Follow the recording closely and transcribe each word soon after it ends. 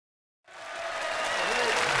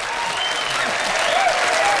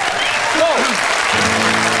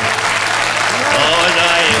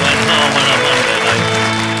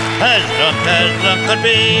drunk could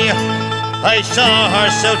be. I saw a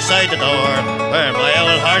horse outside the door, where my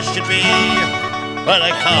old horse should be. Well,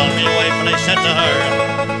 I called me wife and I said to her,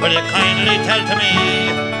 will you kindly tell to me,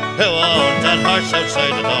 who owns that horse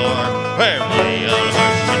outside the door, where my old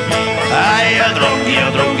horse should be? Aye, a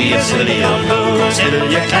drunkie, you silly old fool, still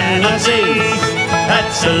you cannot see.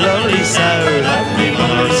 That's a lovely sow that me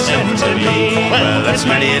mother sent to me. Well, that's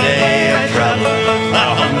many a day of travel,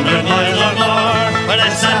 100 miles or more, but I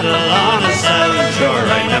saddle on a sow, sure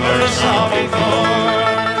I never saw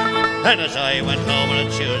before. And as I went home on a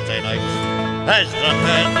Tuesday night, as drunk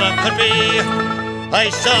could be,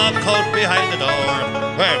 I saw a coat behind the door,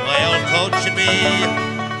 where my old coat should be.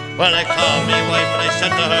 Well, I called me wife and I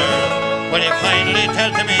said to her, will you kindly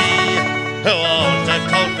tell to me, who owns that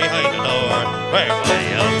coat behind the door, where my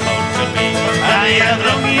old coat should be? Aye, a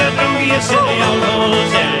drunkie, you silly old fool,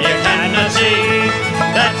 still you cannot see.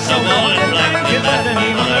 That's a woolen blanket that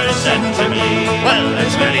me mother sent to me. Well,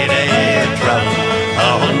 it's many a day of travel,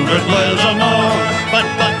 100 miles or more, but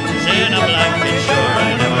buttons in a blanket sure I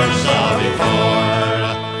never saw before.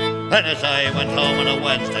 And as I went home on a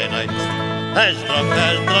Wednesday night, as drunk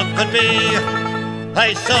could be,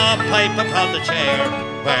 I saw a pipe upon the chair,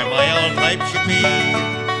 where my old pipe should be.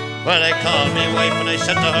 Well, I called me wife and I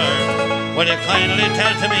said to her, will you kindly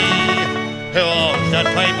tell to me, who owns that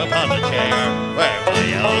pipe upon the chair, where my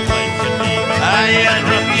old pipe should be? Aye, a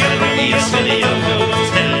drunkie, you silly old fool,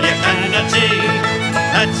 still you cannot see.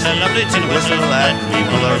 That's a lovely tin whistle that me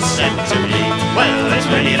mother sent to me. Well, it's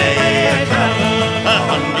many a day of travel,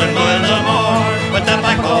 100 miles or more, but that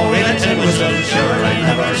backhoe with a tin whistle sure I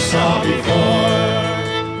never saw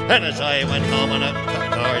before. And as I went home on a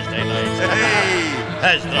Thursday night,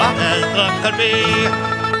 as drunk could be,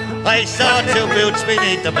 I saw two boots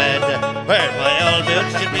beneath the bed, where my old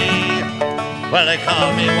boots should be. Well, I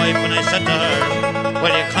called me wife and I said to her,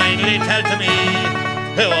 will you kindly tell to me,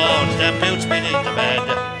 who owns them boots beneath the bed,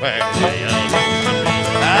 where my old boots should be?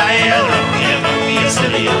 Aye, a drunkie, you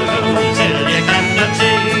silly old fool, still you cannot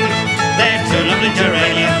see. They're two lovely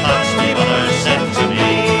geranium pots me mother sent to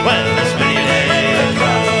me. Well, there's many a day of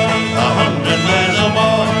travel, 100 miles or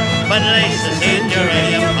more, but laces in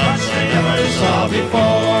geranium pots I never saw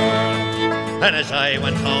before. And as I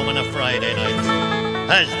went home on a Friday night,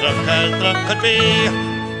 as drunk could be,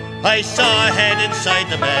 I saw a head inside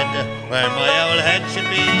the bed, where my old head should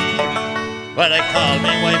be. Well, I called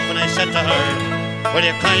me wife and I said to her, will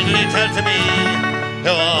you kindly tell to me,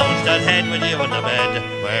 who owns that head with you in the bed,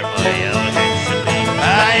 where my old head should be?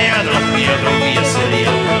 Aye, a drunkie, you silly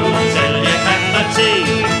old fool, still you cannot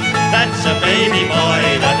see. That's a baby boy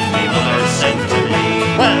that me mother sent to me.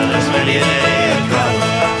 Well, there's many a day of travel,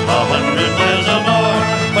 100 miles or more,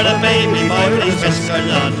 but a baby boy with his whiskers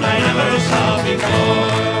on I never saw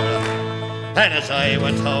before. And as I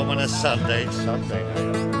went home on a Sunday night,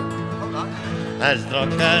 as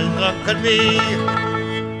drunk could be,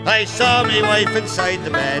 I saw me wife inside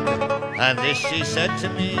the bed, and this she said to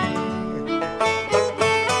me.